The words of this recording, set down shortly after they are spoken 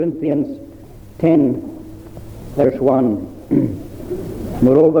Corinthians 10, verse 1.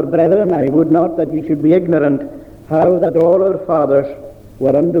 Moreover, brethren, I would not that ye should be ignorant how that all our fathers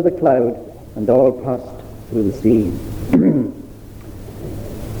were under the cloud, and all passed through the sea.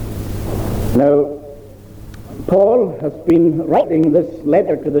 Now, Paul has been writing this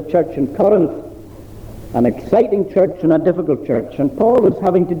letter to the church in Corinth, an exciting church and a difficult church, and Paul was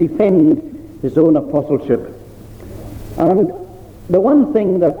having to defend his own apostleship. And the one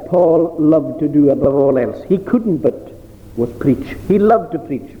thing that Paul loved to do above all else, he couldn't but was preach. He loved to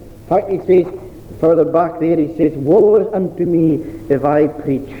preach. In fact, he says, further back there, he says, woe unto me if I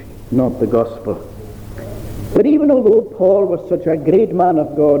preach not the gospel. But even although Paul was such a great man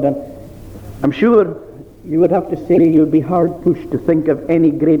of God, and I'm sure you would have to say you'd be hard pushed to think of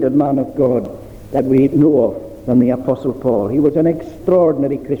any greater man of God that we know of than the Apostle Paul. He was an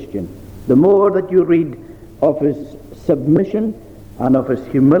extraordinary Christian. The more that you read of his submission and of his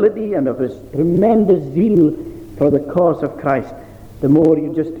humility and of his tremendous zeal for the cause of Christ, the more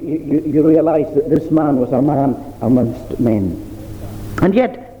you realize that this man was a man amongst men. And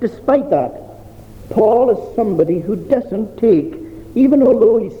yet, despite that, Paul is somebody who doesn't take, even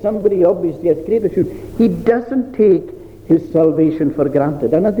although he's somebody obviously as great as you, he doesn't take his salvation for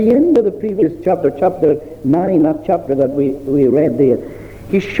granted. And at the end of the previous chapter, chapter 9, that chapter that we read there,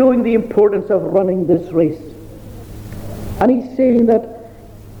 he's showing the importance of running this race. And he's saying that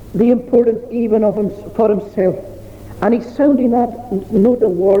the importance even of him for himself. And he's sounding that note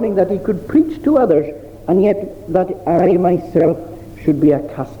of warning that he could preach to others, and yet that I myself should be a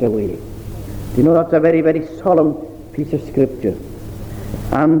castaway. You know, that's a very, very solemn piece of scripture.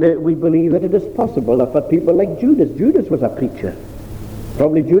 And we believe that it is possible that for people like Judas was a preacher.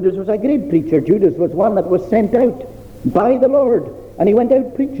 Probably Judas was a great preacher. Judas was one that was sent out by the Lord. And he went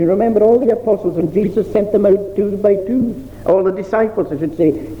out preaching. Remember, all the apostles, and Jesus sent them out 2 by 2. All the disciples, I should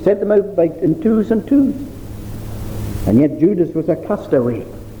say, sent them out in 2s and 2s. And yet Judas was a castaway.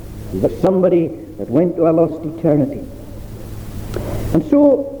 He was somebody that went to a lost eternity. And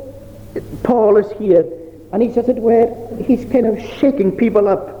so Paul is here, and he's, as it were, he's kind of shaking people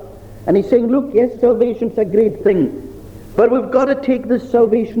up. And he's saying, look, yes, salvation's a great thing, but we've got to take this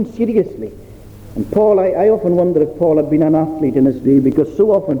salvation seriously. And Paul, I often wonder if Paul had been an athlete in his day, because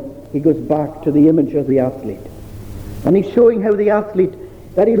so often he goes back to the image of the athlete. And he's showing how the athlete,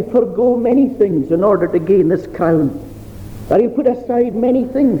 that he'll forego many things in order to gain this crown. That he'll put aside many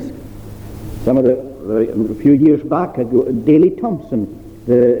things. A few years back ago, Daley Thompson,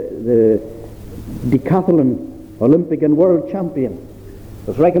 the decathlon Olympic and world champion,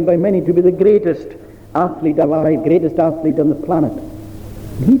 was reckoned by many to be the greatest athlete alive, greatest athlete on the planet.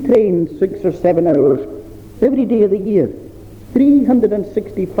 He trained 6 or 7 hours every day of the year.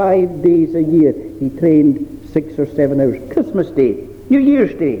 365 days a year he trained 6 or 7 hours. Christmas Day, New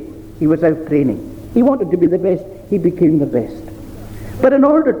Year's Day, he was out training. He wanted to be the best. He became the best. But in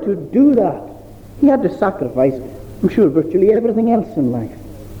order to do that, he had to sacrifice, I'm sure, virtually everything else in life.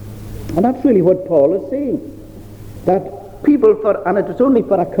 And that's really what Paul is saying. That people and it was only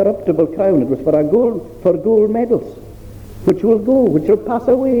for a corruptible crown, it was for gold medals, which will go, which will pass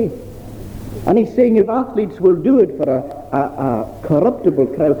away. And he's saying if athletes will do it for a corruptible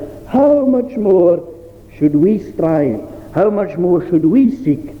crown, how much more should we strive? How much more should we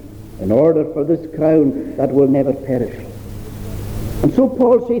seek in order for this crown that will never perish? And so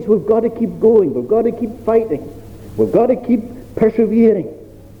Paul says we've got to keep going, we've got to keep fighting, we've got to keep persevering.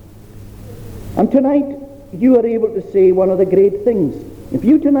 And tonight you are able to say one of the great things. If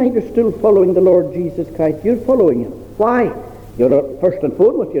you tonight are still following the Lord Jesus Christ, you're following him. Why? You're first and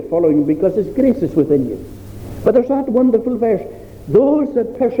foremost, you're following him because his grace is within you. But there's that wonderful verse, those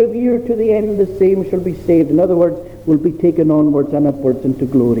that persevere to the end, the same shall be saved. In other words, will be taken onwards and upwards into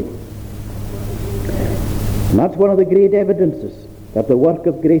glory. And that's one of the great evidences that the work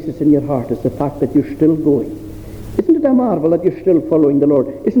of grace is in your heart, is the fact that you're still going. Isn't it a marvel that you're still following the Lord?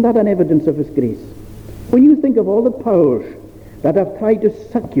 Isn't that an evidence of his grace? When you think of all the powers that have tried to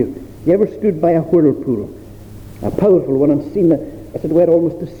suck you, you ever stood by a whirlpool, a powerful one, and seen, as it were,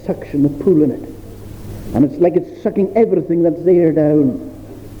 almost a suction, a pool in it. And it's like it's sucking everything that's there down.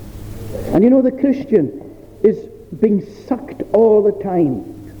 And you know, the Christian is being sucked all the time.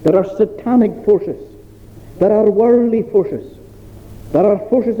 There are satanic forces. There are worldly forces. There are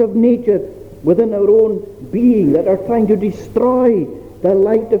forces of nature within our own being that are trying to destroy the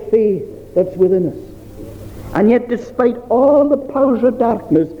light of faith that's within us. And yet, despite all the powers of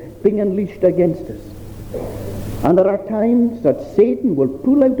darkness being unleashed against us, and there are times that Satan will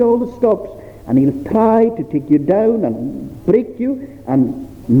pull out all the stops, and he'll try to take you down and break you and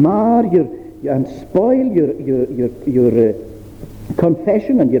mar your and spoil your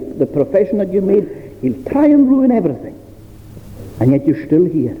confession and the profession that you made, he'll try and ruin everything. And yet you're still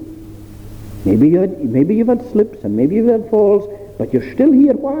here. Maybe you've had slips and maybe you've had falls, but you're still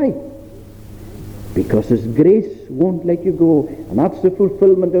here. Why? Because His grace won't let you go. And that's the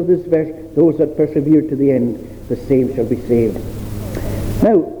fulfillment of this verse. Those that persevere to the end, the same shall be saved.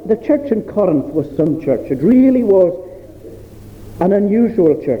 Now, the church in Corinth was some church. It really was an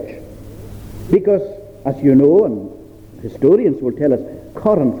unusual church. Because, as you know, and historians will tell us,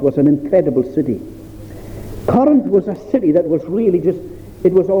 Corinth was an incredible city. Corinth was a city that was really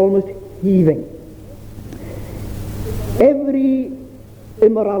it was almost heaving. Every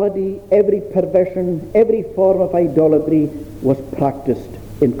immorality, every perversion, every form of idolatry was practiced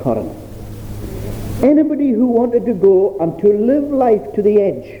in Corinth. Anybody who wanted to go and to live life to the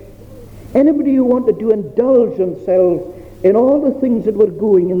edge, anybody who wanted to indulge themselves in all the things that were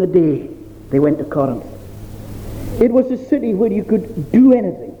going in the day, they went to Corinth. It was a city where you could do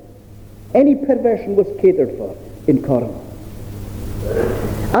anything. Any perversion was catered for in Corinth.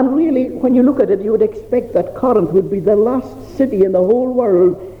 And really, when you look at it, you would expect that Corinth would be the last city in the whole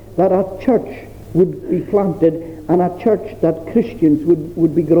world that a church would be planted and a church that Christians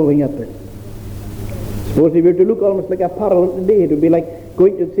would be growing up in. Suppose if you were to look almost like a parallel today, it would be like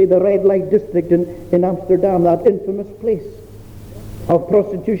going to, say, the red light district in Amsterdam, that infamous place of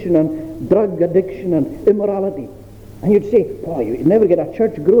prostitution and drug addiction and immorality. And you'd say, boy, you'd never get a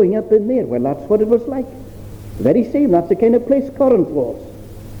church growing up in there. Well, that's what it was like. The very same, that's the kind of place Corinth was.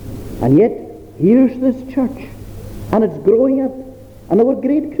 And yet, here's this church, and it's growing up, and there were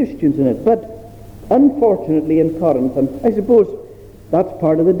great Christians in it. But unfortunately in Corinth, and I suppose that's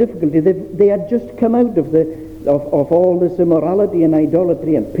part of the difficulty, they had just come out of all this immorality and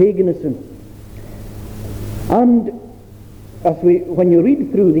idolatry and paganism. And when you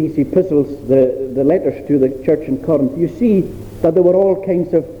read through these epistles, the letters to the church in Corinth, you see that there were all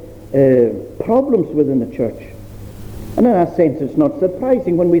kinds of problems within the church. And in that sense, it's not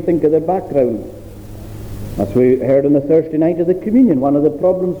surprising when we think of their background. As we heard on the Thursday night of the communion, one of the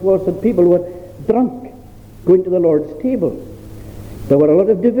problems was that people were drunk, going to the Lord's table. There were a lot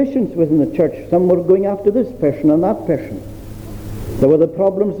of divisions within the church. Some were going after this person and that person. There were the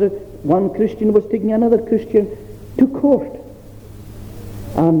problems that one Christian was taking another Christian to court.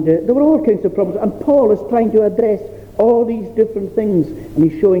 And there were all kinds of problems. And Paul is trying to address all these different things, and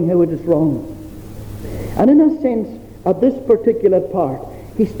he's showing how it is wrong. And in a sense, at this particular part,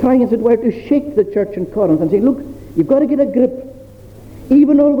 he's trying, as it were, to shake the church in Corinth and say, look, you've got to get a grip.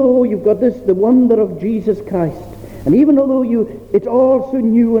 Even although you've got the wonder of Jesus Christ, and even although it's all so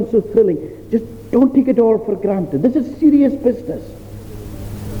new and so thrilling, just don't take it all for granted. This is serious business.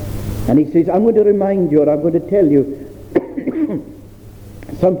 And he says, I'm going to remind you, or I'm going to tell you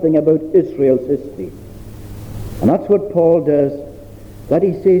something about Israel's history. And that's what Paul does. That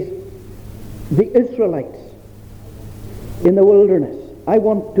he says, the Israelites in the wilderness, I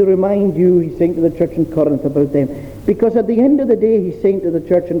want to remind you, he's saying to the church in Corinth, about them. Because at the end of the day, he's saying to the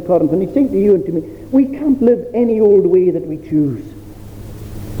church in Corinth, and he's saying to you and to me, we can't live any old way that we choose.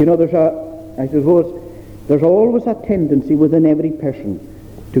 You know, I suppose there's always a tendency within every person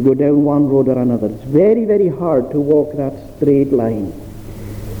to go down one road or another. It's very, very hard to walk that straight line.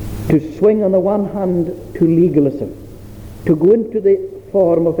 To swing on the one hand to legalism, to go into the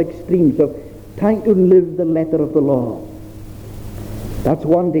form of extremes of trying to live the letter of the law. That's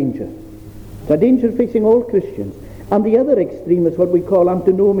one danger. It's a danger facing all Christians. And the other extreme is what we call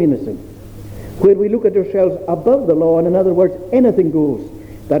antinomianism, where we look at ourselves above the law, and in other words, anything goes.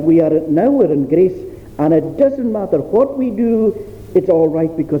 That we're in grace, and it doesn't matter what we do, it's all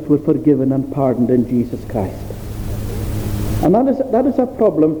right because we're forgiven and pardoned in Jesus Christ. And that is a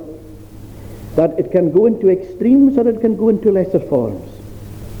problem, that it can go into extremes or it can go into lesser forms.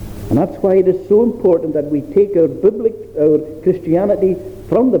 And that's why it is so important that we take our Christianity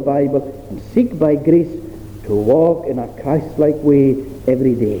from the Bible and seek by grace to walk in a Christ-like way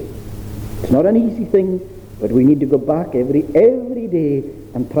every day. It's not an easy thing, but we need to go back every day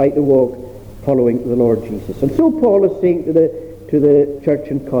and try to walk following the Lord Jesus. And so Paul is saying to the church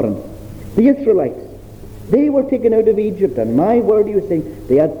in Corinth, the Israelites, they were taken out of Egypt, and my word, he was saying,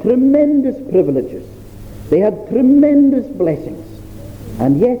 they had tremendous privileges. They had tremendous blessings.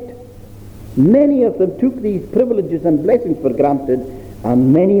 And yet, many of them took these privileges and blessings for granted,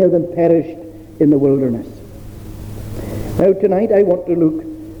 and many of them perished in the wilderness. Now tonight I want to look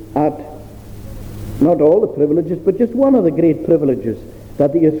at not all the privileges, but just one of the great privileges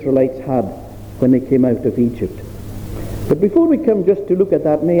that the Israelites had when they came out of Egypt. But before we come just to look at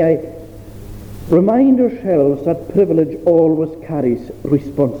that, may I remind ourselves that privilege always carries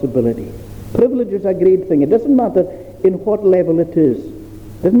responsibility. Privilege is a great thing. It doesn't matter in what level it is.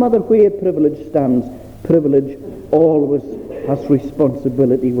 Doesn't matter where privilege stands, privilege always has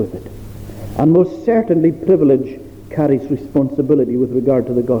responsibility with it. And most certainly privilege carries responsibility with regard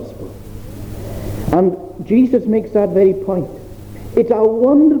to the gospel. And Jesus makes that very point. It's a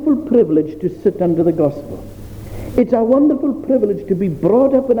wonderful privilege to sit under the gospel. It's a wonderful privilege to be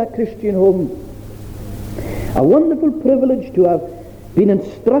brought up in a Christian home. A wonderful privilege to have been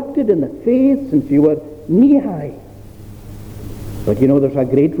instructed in the faith since you were knee-high. But you know, there's a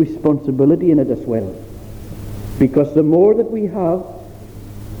great responsibility in it as well. Because the more that we have,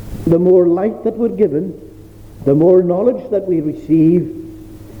 the more light that we're given, the more knowledge that we receive,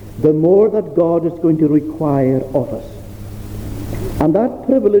 the more that God is going to require of us. And that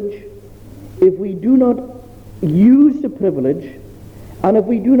privilege, if we do not use the privilege, and if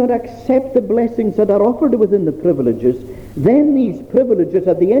we do not accept the blessings that are offered within the privileges, then these privileges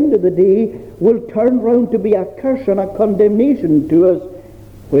at the end of the day will turn round to be a curse and a condemnation to us,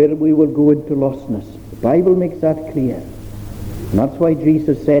 where we will go into lostness. The Bible makes that clear. And that's why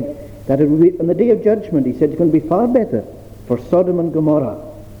Jesus said that it will be, on the day of judgment, he said it's going to be far better for Sodom and Gomorrah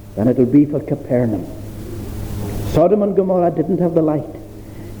than it will be for Capernaum. Sodom and Gomorrah didn't have the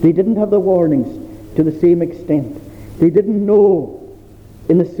light. They didn't have the warnings to the same extent. They didn't know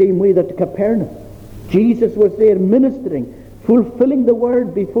in the same way that Capernaum. Jesus was there ministering, fulfilling the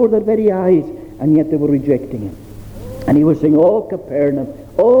word before their very eyes, and yet they were rejecting him. And he was saying, oh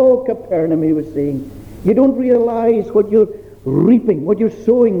Capernaum, he was saying, you don't realize what you're reaping, what you're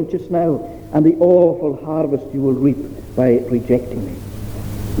sowing just now, and the awful harvest you will reap by rejecting me.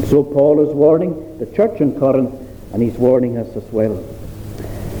 And so Paul is warning the church in Corinth, and he's warning us as well.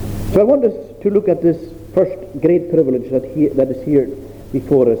 So I want us to look at this first great privilege that is here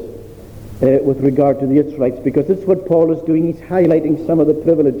before us with regard to the Israelites, because this is what Paul is doing. He's highlighting some of the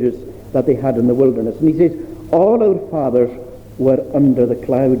privileges that they had in the wilderness. And he says, all our fathers were under the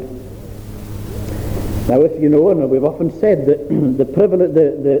cloud. Now, if you know, and we've often said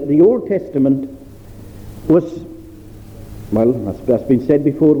that the Old Testament was, well, that's been said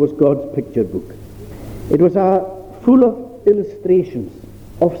before, was God's picture book. It was full of illustrations,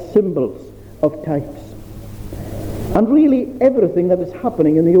 of symbols, of types. And really everything that is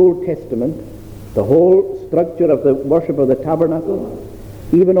happening in the Old Testament, the whole structure of the worship of the tabernacle,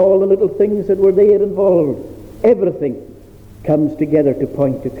 even all the little things that were there involved, everything comes together to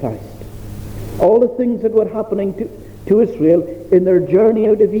point to Christ. All the things that were happening to Israel in their journey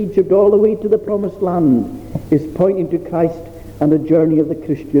out of Egypt all the way to the promised land is pointing to Christ and the journey of the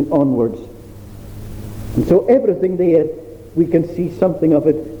Christian onwards. And so everything there, we can see something of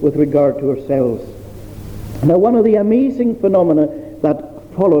it with regard to ourselves. Now, one of the amazing phenomena that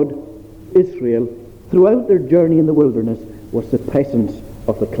followed Israel throughout their journey in the wilderness was the presence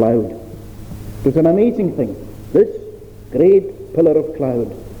of the cloud. It was an amazing thing, this great pillar of cloud.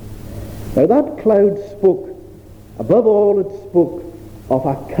 Now, that cloud spoke, above all, it spoke of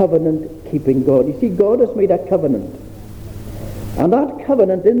a covenant-keeping God. You see, God has made a covenant. And that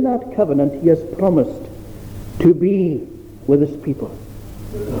covenant, in that covenant, he has promised to be with his people.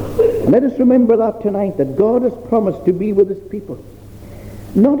 And let us remember that tonight, that God has promised to be with his people.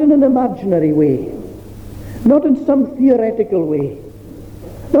 Not in an imaginary way, not in some theoretical way,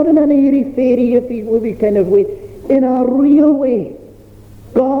 not in an airy-fairy kind of way, in a real way.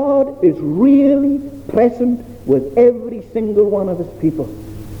 God is really present with every single one of his people.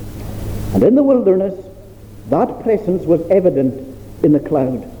 And in the wilderness, that presence was evident in the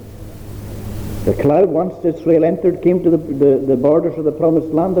cloud. The cloud, once Israel came to the borders of the promised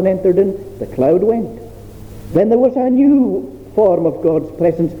land and entered in, the cloud went. Then there was a new form of God's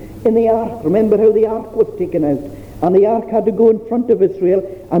presence in the ark. Remember how the ark was taken out, and the ark had to go in front of Israel,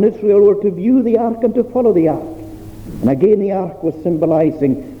 and Israel were to view the ark and to follow the ark. And again the ark was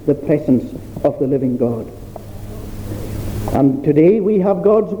symbolizing the presence of the living God. And today we have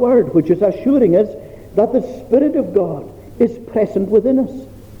God's word, which is assuring us that the Spirit of God is present within us.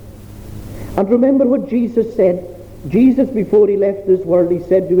 And remember what Jesus said. Jesus, before he left this world, he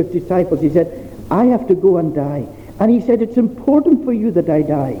said to his disciples, he said, I have to go and die. And he said, it's important for you that I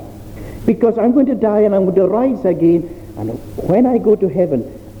die, because I'm going to die and I'm going to rise again, and when I go to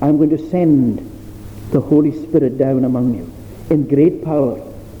heaven, I'm going to send the Holy Spirit down among you in great power.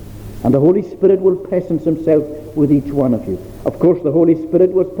 And the Holy Spirit will presence himself with each one of you. Of course, the Holy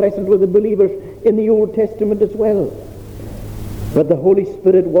Spirit was present with the believers in the Old Testament as well. But the Holy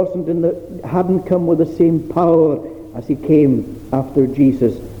Spirit hadn't come with the same power as he came after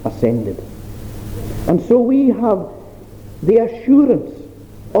Jesus ascended. And so we have the assurance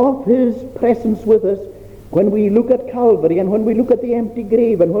of his presence with us when we look at Calvary, and when we look at the empty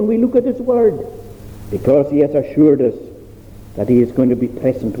grave, and when we look at his word. because he has assured us that he is going to be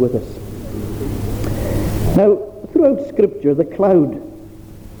present with us. Now, throughout Scripture, the cloud,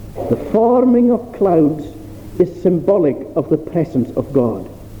 the forming of clouds, is symbolic of the presence of God.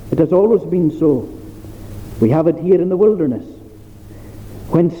 It has always been so. We have it here in the wilderness.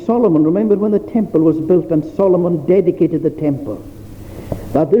 When Solomon, remember when the temple was built and Solomon dedicated the temple,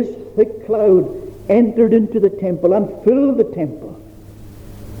 that this thick cloud entered into the temple and filled the temple.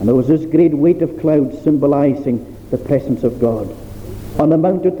 And there was this great weight of cloud symbolizing the presence of God. On the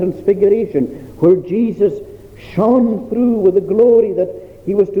Mount of Transfiguration, where Jesus shone through with the glory that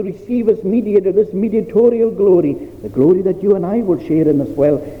he was to receive as mediator, this mediatorial glory, the glory that you and I will share in as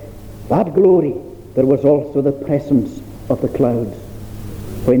well. That glory, there was also the presence of the clouds.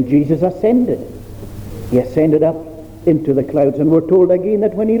 When Jesus ascended, he ascended up into the clouds, and we're told again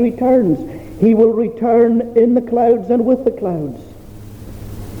that when he returns, he will return in the clouds and with the clouds.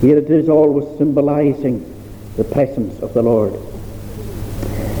 Here it is always symbolizing the presence of the Lord.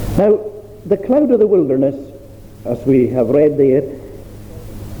 Now, the cloud of the wilderness, as we have read there,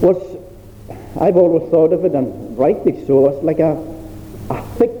 was, I've always thought of it, and rightly so, as like a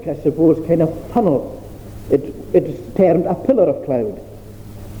thick, I suppose, kind of funnel. It's termed a pillar of cloud.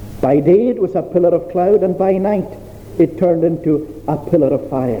 By day it was a pillar of cloud, and by night it turned into a pillar of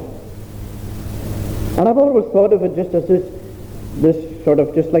fire. And I've always thought of it just as this sort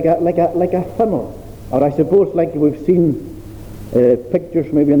of just like a funnel, or I suppose like we've seen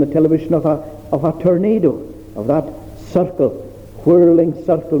pictures maybe on the television of a tornado, of that circle, whirling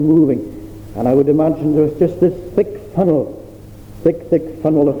circle moving. And I would imagine there was just this thick funnel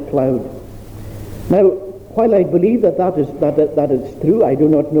of cloud. Now, while I believe that is true, I do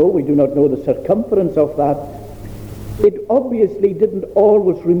not know, we do not know the circumference of that. It obviously didn't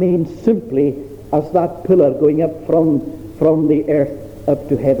always remain simply as that pillar going up from the earth up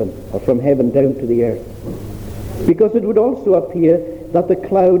to heaven, or from heaven down to the earth. Because it would also appear that the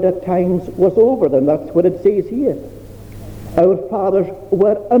cloud at times was over them. That's what it says here. Our fathers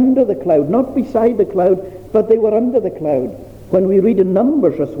were under the cloud, not beside the cloud, but they were under the cloud. When we read in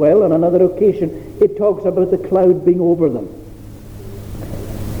Numbers as well, on another occasion, it talks about the cloud being over them.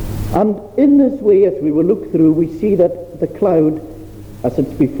 And in this way, as we will look through, we see that the cloud, as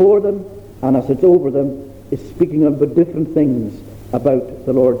it's before them and as it's over them, is speaking about different things about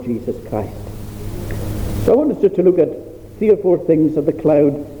the Lord Jesus Christ. So I want us just to look at 3 or 4 things that the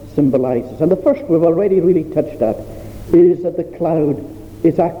cloud symbolizes. And the first we've already really touched at is that the cloud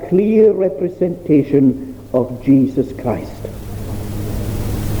is a clear representation of Jesus Christ.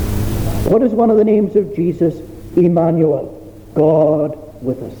 What is one of the names of Jesus? Emmanuel, God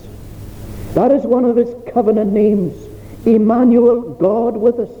with us. That is one of his covenant names. Emmanuel, God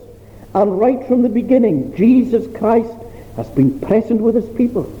with us. And right from the beginning, Jesus Christ has been present with his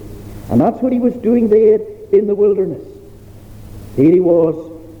people. And that's what he was doing there in the wilderness. Here he was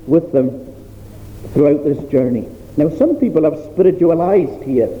with them throughout this journey. Now, some people have spiritualized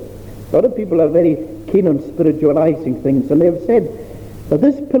here. A lot of people are very keen on spiritualizing things, and they have said that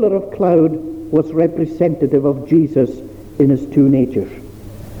this pillar of cloud was representative of Jesus in his 2 natures.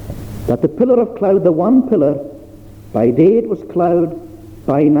 That the pillar of cloud, the one pillar, by day it was cloud,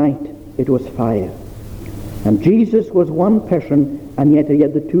 by night it was fire. And Jesus was one person, and yet he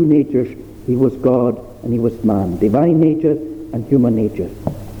had the 2 natures. He was God and he was man, divine nature and human nature.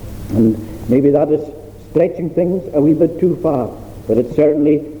 And maybe that is stretching things a wee bit too far, but it's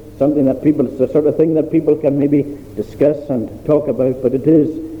certainly something that it's the sort of thing that people can maybe discuss and talk about, but it is,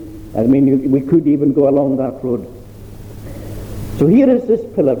 I mean, we could even go along that road. So here is this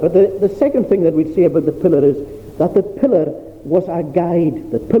pillar. But the second thing that we'd say about the pillar is that the pillar was a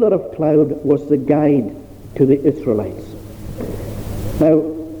guide. The pillar of cloud was the guide to the Israelites. Now,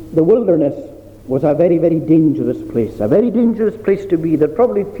 the wilderness was a very, very dangerous place. A very dangerous place to be. There are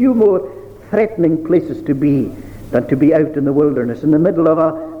probably few more threatening places to be than to be out in the wilderness, in the middle of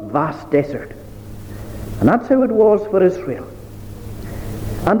a vast desert. And that's how it was for Israel.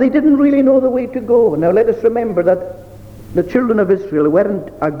 And they didn't really know the way to go. Now let us remember that the children of Israel weren't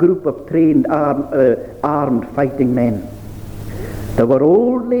a group of trained, armed fighting men. There were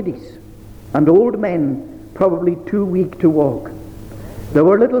old ladies and old men, probably too weak to walk. There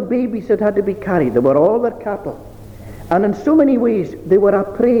were little babies that had to be carried. There were all their cattle. And in so many ways, they were a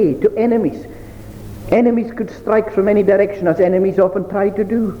prey to enemies. Enemies could strike from any direction, as enemies often try to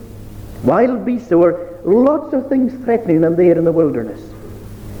do. Wild beasts, there were lots of things threatening them there in the wilderness.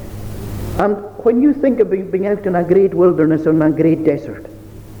 And when you think of being out in a great wilderness or in a great desert,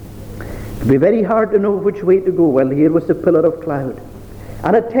 it would be very hard to know which way to go. Well, here was the pillar of cloud.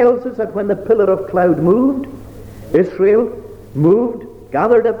 And it tells us that when the pillar of cloud moved, Israel moved,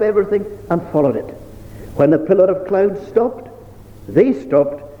 gathered up everything and followed it. When the pillar of cloud stopped, they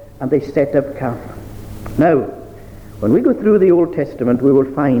stopped and they set up camp. Now, when we go through the Old Testament, we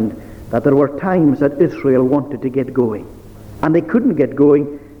will find that there were times that Israel wanted to get going. And they couldn't get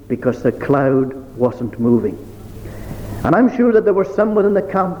going because the cloud wasn't moving. And I'm sure that there were some within the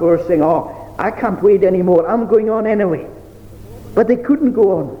camp who were saying, "Oh, I can't wait anymore. I'm going on anyway." But they couldn't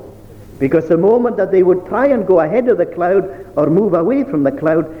go on, because the moment that they would try and go ahead of the cloud or move away from the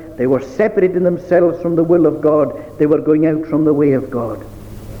cloud, they were separating themselves from the will of God. They were going out from the way of God.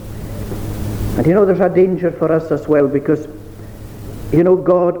 And there's a danger for us as well, because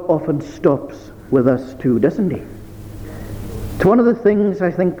God often stops with us too, doesn't he? It's one of the things I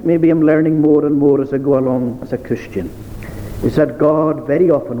think maybe I'm learning more and more as I go along as a Christian, is that God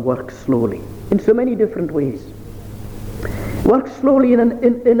very often works slowly in so many different ways. Works slowly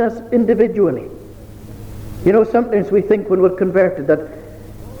in us individually. Sometimes we think when we're converted that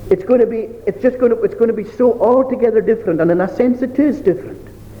it's going to be so altogether different, and in a sense it is different.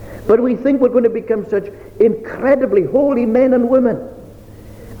 But we think we're going to become such incredibly holy men and women,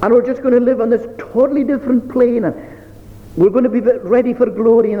 and we're just going to live on this totally different plane, and we're going to be ready for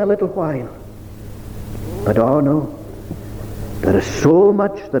glory in a little while. But oh no, there is so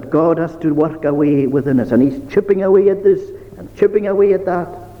much that God has to work away within us, and he's chipping away at this and chipping away at that,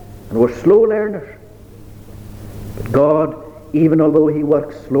 and we're slow learners. But God, even although he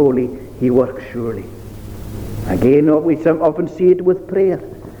works slowly, he works surely. Again, we often see it with prayer.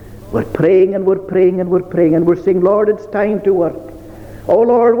 We're praying and we're praying and we're praying, and we're saying, "Lord, it's time to work. Oh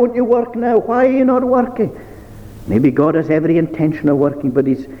Lord, won't you work now? Why are you not working?" Maybe God has every intention of working, but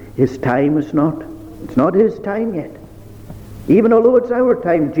his time is not. It's not his time yet. Even although it's our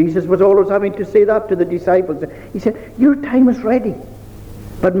time, Jesus was always having to say that to the disciples. He said, "Your time is ready,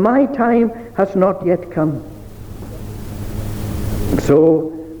 but my time has not yet come." And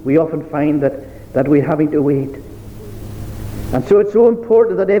so we often find that we're having to wait. And so it's so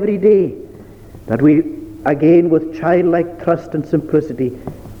important that every day that we, again with childlike trust and simplicity,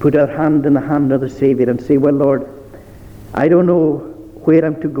 put our hand in the hand of the Savior and say, "Well, Lord, I don't know where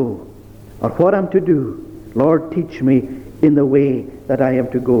I'm to go or what I'm to do. Lord, teach me in the way that I am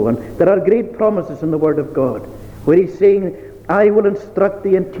to go." And there are great promises in the Word of God where he's saying, "I will instruct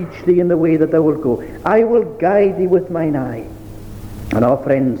thee and teach thee in the way that thou wilt go. I will guide thee with mine eye." And our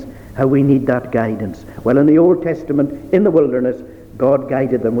friends, how we need that guidance. Well, in the Old Testament, in the wilderness, God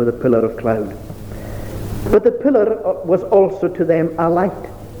guided them with a pillar of cloud. But the pillar was also to them a light.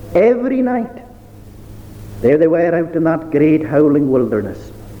 Every night, there they were out in that great howling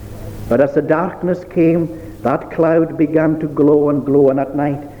wilderness. But as the darkness came, that cloud began to glow, and at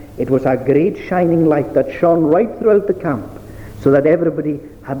night it was a great shining light that shone right throughout the camp, so that everybody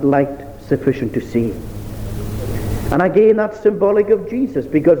had light sufficient to see. And again, that's symbolic of Jesus,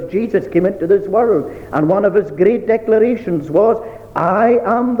 because Jesus came into this world, and one of his great declarations was, "I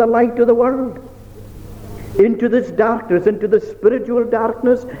am the light of the world." Into this darkness, into the spiritual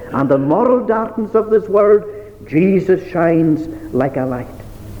darkness and the moral darkness of this world, Jesus shines like a light.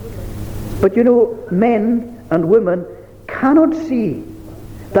 But men and women cannot see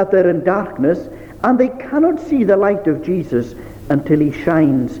that they're in darkness, and they cannot see the light of Jesus until he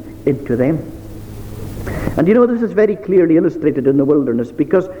shines into them. And this is very clearly illustrated in the wilderness,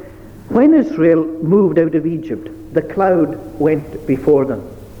 because when Israel moved out of Egypt, the cloud went before them.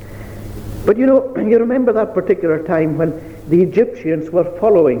 But you remember that particular time when the Egyptians were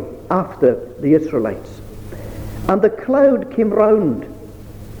following after the Israelites, and the cloud came round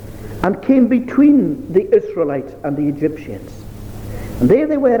and came between the Israelites and the Egyptians. And there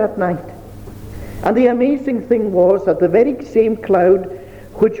they were at night. And the amazing thing was that the very same cloud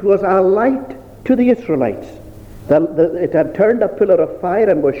which was a light to the Israelites, it had turned a pillar of fire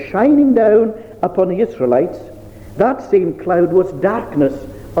and was shining down upon the Israelites, that same cloud was darkness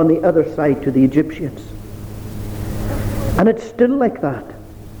on the other side to the Egyptians. And it's still like that.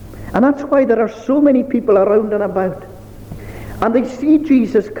 And that's why there are so many people around and about. And they see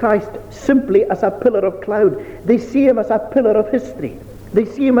Jesus Christ simply as a pillar of cloud. They see him as a pillar of history. They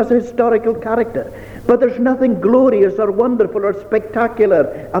see him as a historical character. But there's nothing glorious or wonderful or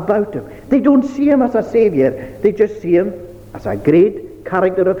spectacular about him. They don't see him as a savior. They just see him as a great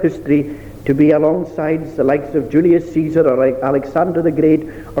character of history, to be alongside the likes of Julius Caesar or like Alexander the Great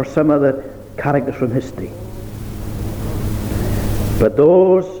or some other character from history. But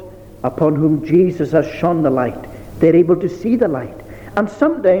those upon whom Jesus has shone the light, they're able to see the light. And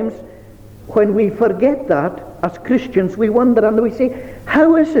sometimes when we forget that as Christians, we wonder and we say,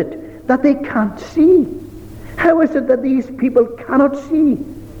 how is it that they can't see? How is it that these people cannot see?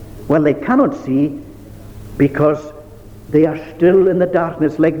 Well, they cannot see because they are still in the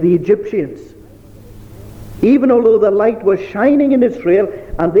darkness like the Egyptians. Even although the light was shining in Israel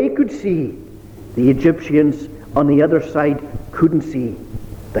and they could see, the Egyptians on the other side couldn't see.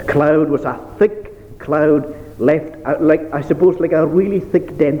 The cloud was a thick cloud, left like a really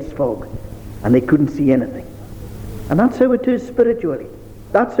thick, dense fog, and they couldn't see anything. And that's how it is spiritually.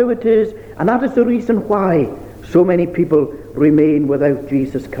 That's how it is, and that is the reason why so many people remain without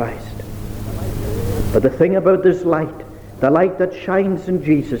Jesus Christ. But the thing about this light, the light that shines in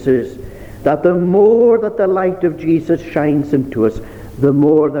Jesus, is that the more that the light of Jesus shines into us, the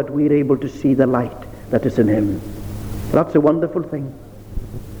more that we're able to see the light that is in him. That's a wonderful thing.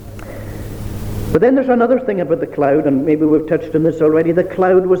 But then there's another thing about the cloud, and maybe we've touched on this already. The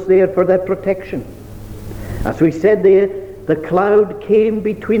cloud was there for their protection. As we said there, the cloud came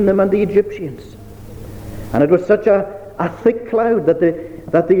between them and the Egyptians. And it was such a thick cloud that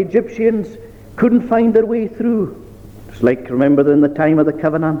the Egyptians couldn't find their way through. It's like, remember, in the time of the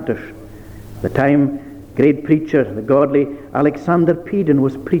Covenanters, the time great preacher, the godly Alexander Peden,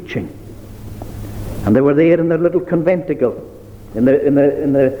 was preaching. And they were there in their little conventicle, in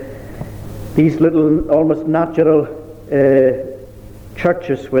these little almost natural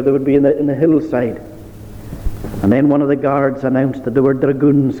churches where they would be in the hillside. And then one of the guards announced that there were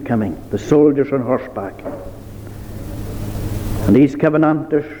dragoons coming, the soldiers on horseback. And these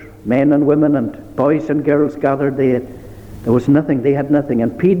Covenanters, men and women and boys and girls, gathered there. There was nothing, they had nothing.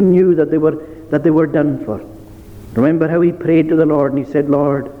 And Peden knew that they were done for. Remember how he prayed to the Lord, and he said,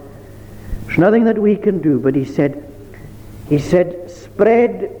 Lord, there's nothing that we can do. But he said,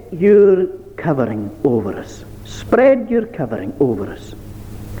 spread your covering over us. Spread your covering over us.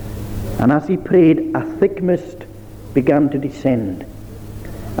 And as he prayed, a thick mist began to descend.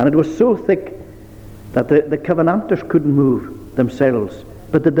 And it was so thick that the Covenanters couldn't move themselves.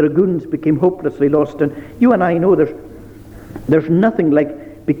 But the dragoons became hopelessly lost. And you and I know there's nothing like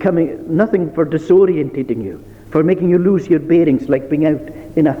nothing for disorientating you, for making you lose your bearings, like being out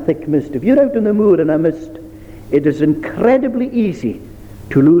in a thick mist. If you're out in the moor in a mist, it is incredibly easy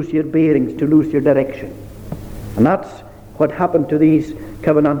to lose your bearings, to lose your direction. And that's what happened to these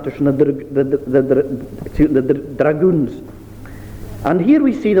Covenanters and the dragoons. And here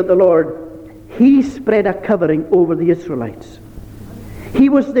we see that the Lord, he spread a covering over the Israelites. He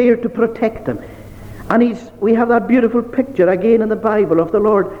was there to protect them. And we have that beautiful picture again in the Bible of the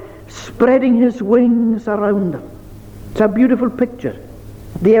Lord spreading his wings around them. It's a beautiful picture.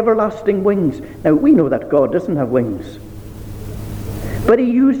 The everlasting wings. Now we know that God doesn't have wings. But he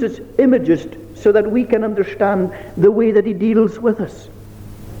uses images so that we can understand the way that he deals with us.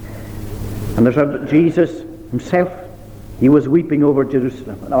 And there's Jesus himself. He was weeping over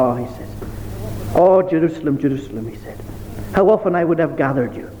Jerusalem. And he says, oh, Jerusalem, Jerusalem, he said, how often I would have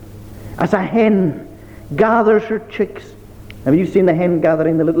gathered you. As a hen gathers her chicks. Have you seen the hen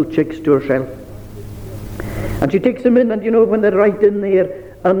gathering the little chicks to herself? And she takes them in, and you know, when they're right in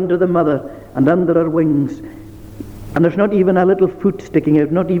there under the mother and under her wings, and there's not even a little foot sticking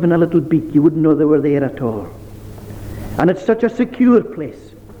out, not even a little beak, you wouldn't know they were there at all. And it's such a secure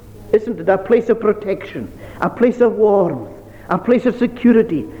place, isn't it? A place of protection, a place of warmth, a place of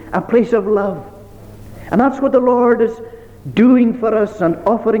security, a place of love. And that's what the Lord is doing for us and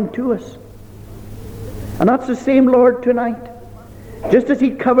offering to us. And that's the same Lord tonight. Just as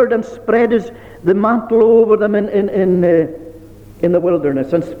he covered and spread the mantle over them in the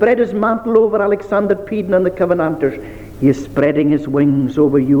wilderness, and spread his mantle over Alexander Peden and the Covenanters, he is spreading his wings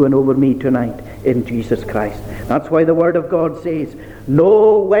over you and over me tonight in Jesus Christ. That's why the Word of God says,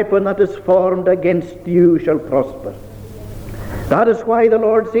 no weapon that is formed against you shall prosper. That is why the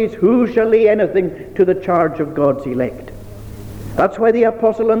Lord says, who shall lay anything to the charge of God's elect? That's why the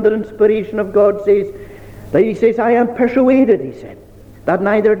apostle, under inspiration of God, says, that he says, I am persuaded, he said, that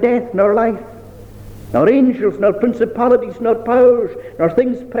neither death nor life, nor angels, nor principalities, nor powers, nor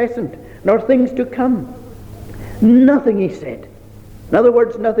things present, nor things to come, nothing, he said, in other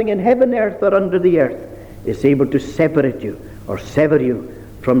words, nothing in heaven, earth, or under the earth is able to separate you or sever you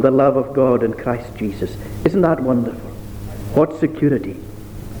from the love of God in Christ Jesus. Isn't that wonderful? What security.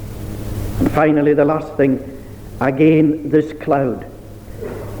 And finally, the last thing, again, this cloud,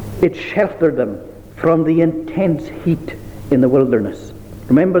 it sheltered them from the intense heat in the wilderness.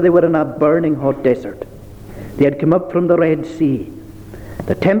 Remember, they were in a burning hot desert. They had come up from the Red Sea.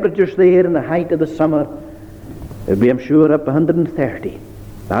 The temperatures there in the height of the summer would be, I'm sure, up 130.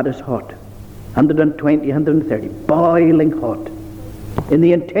 That is hot. 120, 130. Boiling hot. In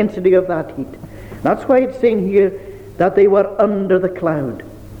the intensity of that heat. That's why it's saying here that they were under the cloud.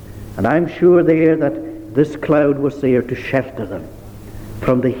 And I'm sure there that this cloud was there to shelter them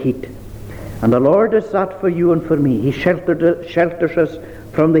from the heat. And the Lord does that for you and for me. He shelters us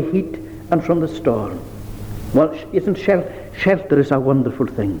from the heat and from the storm. Well, isn't shelter is a wonderful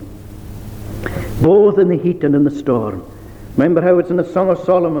thing, both in the heat and in the storm. Remember how it's in the Song of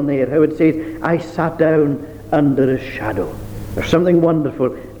Solomon there, how it says, I sat down under a shadow. There's something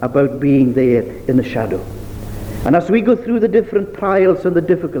wonderful about being there in the shadow. And as we go through the different trials and the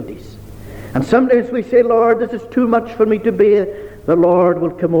difficulties, and sometimes we say, Lord, this is too much for me to bear, the Lord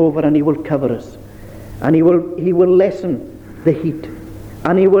will come over and he will cover us. And he will lessen the heat,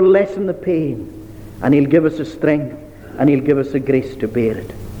 and he will lessen the pain, and he'll give us the strength, and he'll give us the grace to bear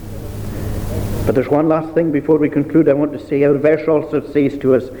it. But there's one last thing before we conclude I want to say. Our verse also says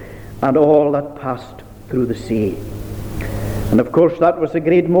to us, and all that passed through the sea. And of course that was a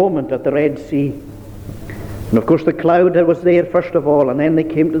great moment at the Red Sea. And of course the cloud that was there first of all, and then they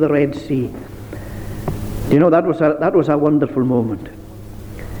came to the Red Sea. You know, that was a wonderful moment.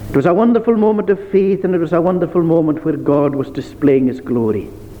 It was a wonderful moment of faith, and it was a wonderful moment where God was displaying his glory.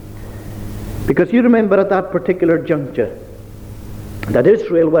 Because you remember at that particular juncture that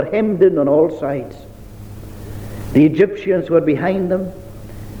Israel were hemmed in on all sides. The Egyptians were behind them.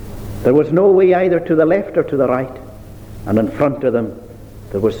 There was no way either to the left or to the right. And in front of them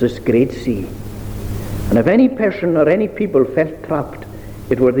there was this great sea. And if any person or any people felt trapped,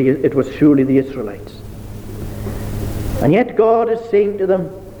 it was surely the Israelites. And yet God is saying to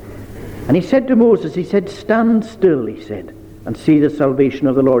them, and he said to Moses, he said, stand still, he said, and see the salvation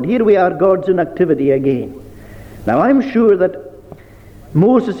of the Lord. Here we are, God's in activity again. Now I'm sure that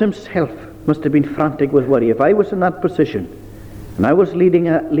Moses himself must have been frantic with worry. If I was in that position and I was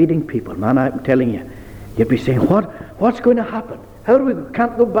leading people, man, I'm telling you, you'd be saying, what's going to happen? How do we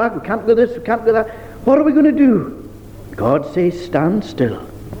can't go back, we can't do this, we can't do that. What are we going to do? God says, stand still.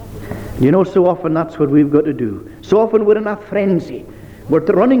 You know, so often that's what we've got to do. So often we're in a frenzy. We're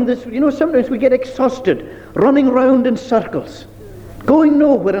running this, you know, sometimes we get exhausted, running round in circles, going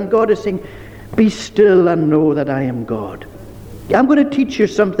nowhere, and God is saying, be still and know that I am God. I'm going to teach you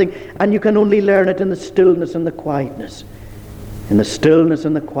something, and you can only learn it in the stillness and the quietness. In the stillness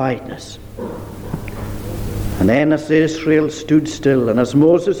and the quietness. And then as Israel stood still, and as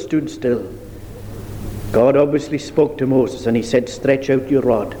Moses stood still, God obviously spoke to Moses, and he said, stretch out your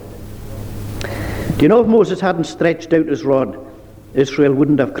rod. Do you know, if Moses hadn't stretched out his rod, Israel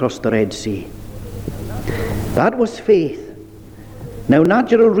wouldn't have crossed the Red Sea. That was faith. Now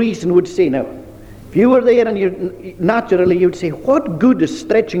natural reason would say, now, if you were there and you'd say, what good is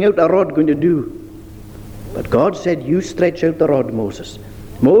stretching out a rod going to do? But God said, you stretch out the rod, Moses.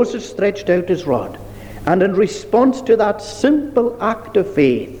 Moses stretched out his rod. And in response to that simple act of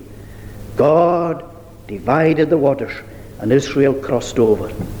faith, God divided the waters and Israel crossed over.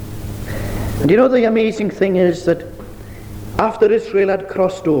 And you know, the amazing thing is that after Israel had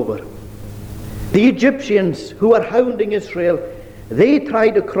crossed over, the Egyptians who were hounding Israel, they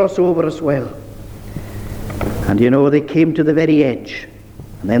tried to cross over as well. And you know, they came to the very edge,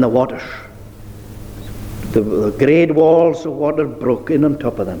 and then the waters, the great walls of water broke in on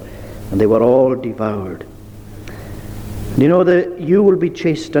top of them, and they were all devoured. You know that you will be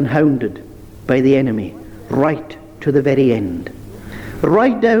chased and hounded by the enemy right to the very end,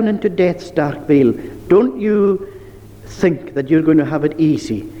 right down into death's dark vale. Don't you think that you're going to have it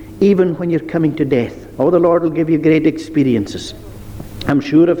easy, even when you're coming to death. Oh, the Lord will give you great experiences, I'm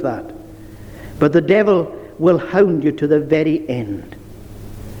sure of that. But the devil will hound you to the very end.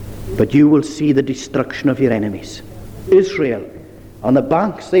 But you will see the destruction of your enemies. Israel, on the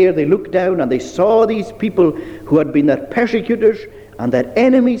banks there, they looked down and they saw these people who had been their persecutors and their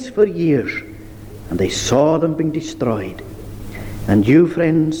enemies for years, and they saw them being destroyed. And you,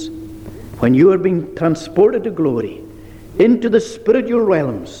 friends, when you are being transported to glory, into the spiritual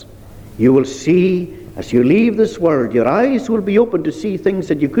realms, you will see, as you leave this world, your eyes will be open to see things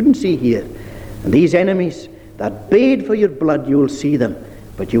that you couldn't see here. And these enemies that bayed for your blood, you will see them,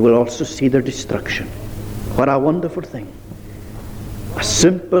 but you will also see their destruction. What a wonderful thing. A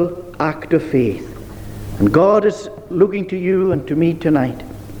simple act of faith. And God is looking to you and to me tonight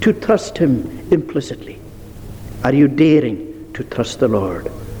to trust him implicitly. Are you daring to trust the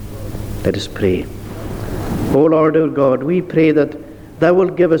Lord? Let us pray. O Lord, our God, we pray that thou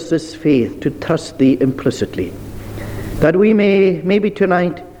wilt give us this faith to trust thee implicitly. That we may, maybe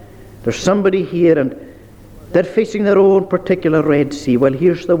tonight, there's somebody here and they're facing their own particular Red Sea. Well,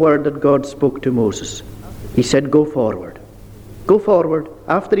 here's the word that God spoke to Moses. He said, go forward. Go forward.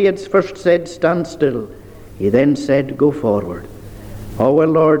 After he had first said, stand still, he then said, go forward. Oh, well,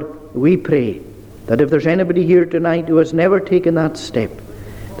 Lord, we pray that if there's anybody here tonight who has never taken that step,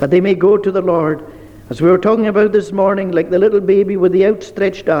 that they may go to the Lord, as we were talking about this morning, like the little baby with the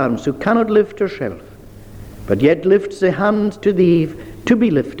outstretched arms who cannot lift herself, but yet lifts the hands to thee to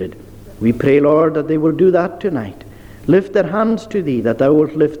be lifted. We pray, Lord, that they will do that tonight. Lift their hands to thee, that thou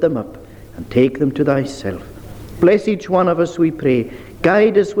wilt lift them up and take them to thyself. Bless each one of us, we pray.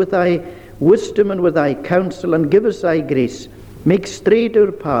 Guide us with thy wisdom and with thy counsel, and give us thy grace. Make straight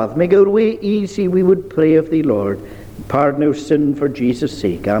our path. Make our way easy, we would pray of thee, Lord. Pardon our sin for Jesus'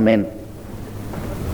 sake. Amen.